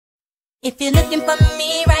If you're looking for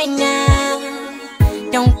me right now,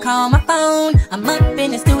 don't call my phone. I'm up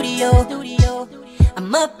in the studio.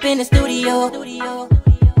 I'm up in the studio.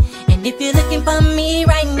 And if you're looking for me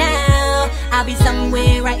right now, I'll be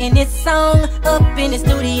somewhere writing this song. Up in the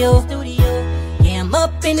studio. Yeah, I'm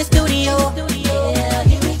up in the studio. Yeah,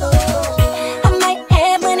 here we go. I might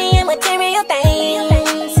have money and material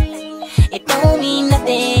things. It don't mean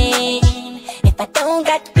nothing if I don't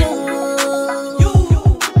got you.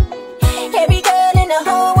 Every girl in the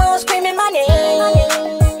whole world screaming my name.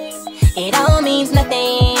 It all means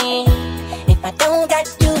nothing if I don't got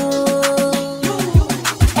you.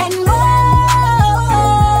 And whoa,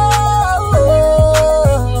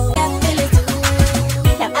 I feel it too.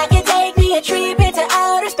 Now I can take me a trip into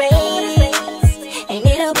outer space, and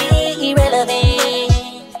it'll be irrelevant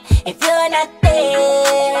if you're not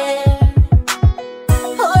there.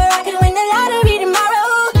 Or I could win the lottery tomorrow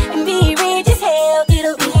and be rich as hell.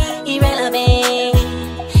 It'll be irrelevant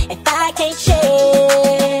if I can't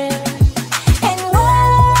share. And whoa,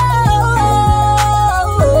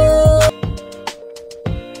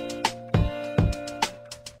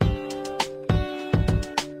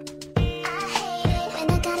 I hate it when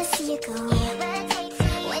I gotta see you go.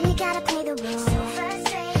 When you gotta play the role.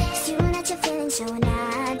 Assuming that you're feeling so, and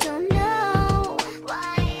I don't know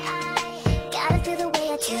why I gotta feel the way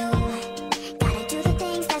I do. Gotta do the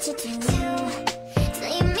things that you do to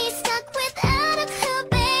leave me stuck without a clue,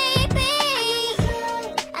 baby.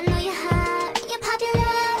 I know you're hot, you're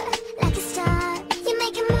popular, like a star. You're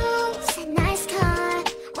making moves, a nice car,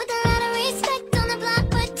 with a lot of respect on the block.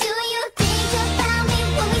 But do you think about me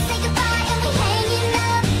when we say goodbye and we hanging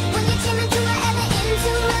up? When you turn into whatever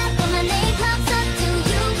interrupt, when my name pops up, do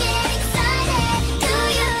you get excited? Do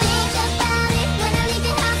you think about it when I leave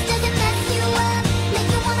your house? Does it mess you up? Make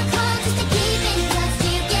you wanna call just to keep in touch? Do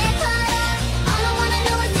you get caught up? All I wanna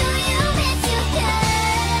know is, do you miss your girl?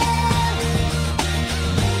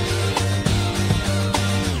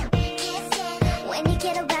 When you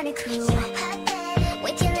get around your crew,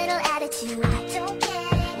 with your little attitude,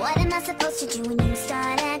 what am I supposed to do when you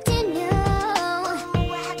start acting new?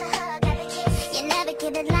 You never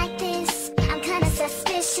get it like this. I'm kinda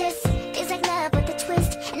suspicious. Feels like love with a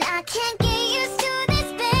twist, and I can't